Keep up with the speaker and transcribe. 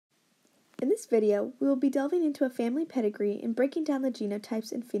In this video, we will be delving into a family pedigree and breaking down the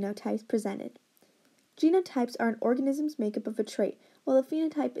genotypes and phenotypes presented. Genotypes are an organism's makeup of a trait, while a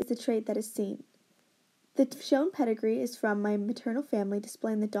phenotype is the trait that is seen. The shown pedigree is from my maternal family,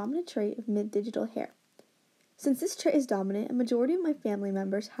 displaying the dominant trait of mid-digital hair. Since this trait is dominant, a majority of my family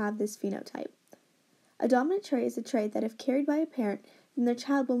members have this phenotype. A dominant trait is a trait that if carried by a parent, then their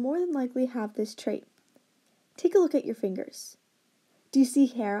child will more than likely have this trait. Take a look at your fingers. Do you see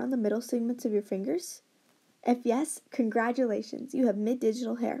hair on the middle segments of your fingers? If yes, congratulations, you have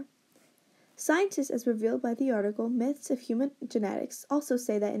mid-digital hair. Scientists, as revealed by the article Myths of Human Genetics, also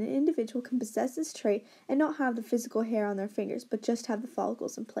say that an individual can possess this trait and not have the physical hair on their fingers, but just have the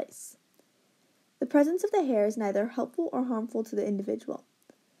follicles in place. The presence of the hair is neither helpful or harmful to the individual.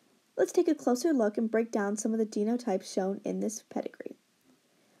 Let's take a closer look and break down some of the genotypes shown in this pedigree.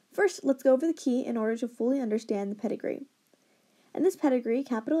 First, let's go over the key in order to fully understand the pedigree. In this pedigree,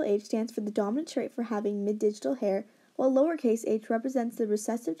 capital H stands for the dominant trait for having mid-digital hair, while lowercase h represents the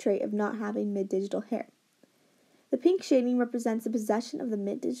recessive trait of not having mid-digital hair. The pink shading represents the possession of the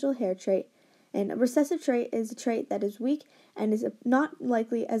mid-digital hair trait, and a recessive trait is a trait that is weak and is not as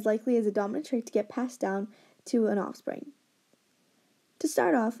likely as a dominant trait to get passed down to an offspring. To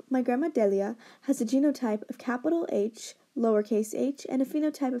start off, my grandma Delia has a genotype of capital H, lowercase h, and a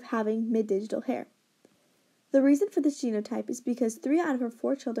phenotype of having mid-digital hair. The reason for this genotype is because 3 out of her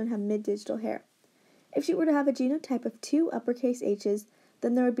 4 children have mid-digital hair. If she were to have a genotype of 2 uppercase h's,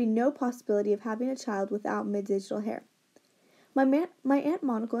 then there would be no possibility of having a child without mid-digital hair. My Aunt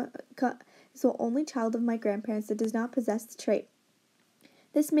Monica is the only child of my grandparents that does not possess the trait.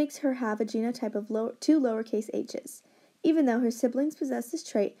 This makes her have a genotype of 2 lowercase h's. Even though her siblings possess this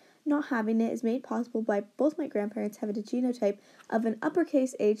trait, not having it is made possible by both my grandparents having a genotype of an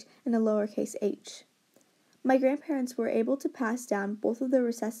uppercase h and a lowercase h. My grandparents were able to pass down both of the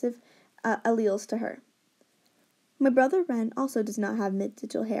recessive alleles to her. My brother Ren also does not have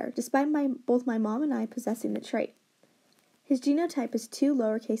mid-digital hair, despite both my mom and I possessing the trait. His genotype is 2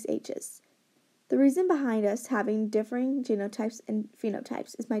 lowercase h's. The reason behind us having differing genotypes and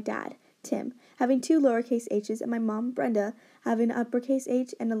phenotypes is my dad, Tim, having 2 lowercase h's, and my mom, Brenda, having an uppercase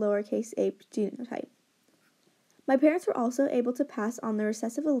h and a lowercase h genotype. My parents were also able to pass on the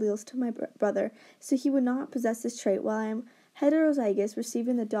recessive alleles to my brother, so he would not possess this trait, while I am heterozygous,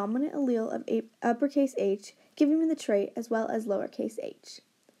 receiving the dominant allele of uppercase H, giving me the trait as well as lowercase h.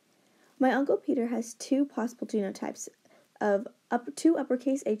 My uncle Peter has 2 possible genotypes of 2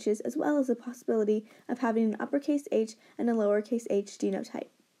 uppercase h's, as well as the possibility of having an uppercase h and a lowercase h genotype.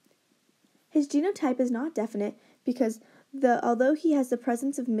 His genotype is not definite because although he has the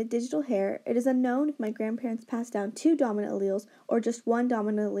presence of mid-digital hair, it is unknown if my grandparents passed down 2 dominant alleles or just 1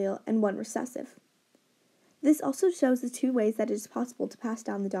 dominant allele and 1 recessive. This also shows the 2 ways that it is possible to pass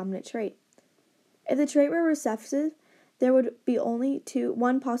down the dominant trait. If the trait were recessive, there would be only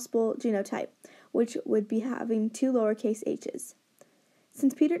 1 possible genotype, which would be having 2 lowercase h's.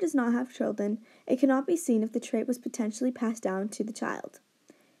 Since Peter does not have children, it cannot be seen if the trait was potentially passed down to the child.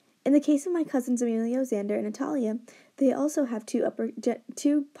 In the case of my cousins Emilio, Xander, and Natalia, they also have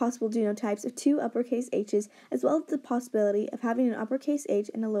 2 possible genotypes of 2 uppercase h's, as well as the possibility of having an uppercase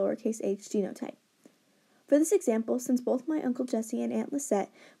h and a lowercase h genotype. For this example, since both my Uncle Jesse and Aunt Lisette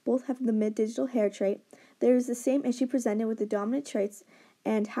both have the mid-digital hair trait, there is the same issue presented with the dominant traits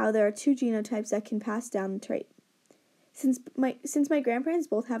and how there are 2 genotypes that can pass down the trait. Since my grandparents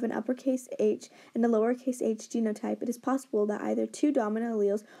both have an uppercase H and a lowercase h genotype, it is possible that either 2 dominant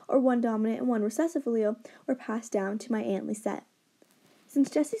alleles or 1 dominant and 1 recessive allele were passed down to my Aunt Lisette. Since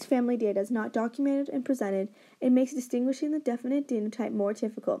Jesse's family data is not documented and presented, it makes distinguishing the definite genotype more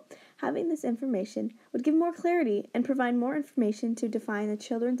difficult. Having this information would give more clarity and provide more information to define the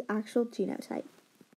children's actual genotype.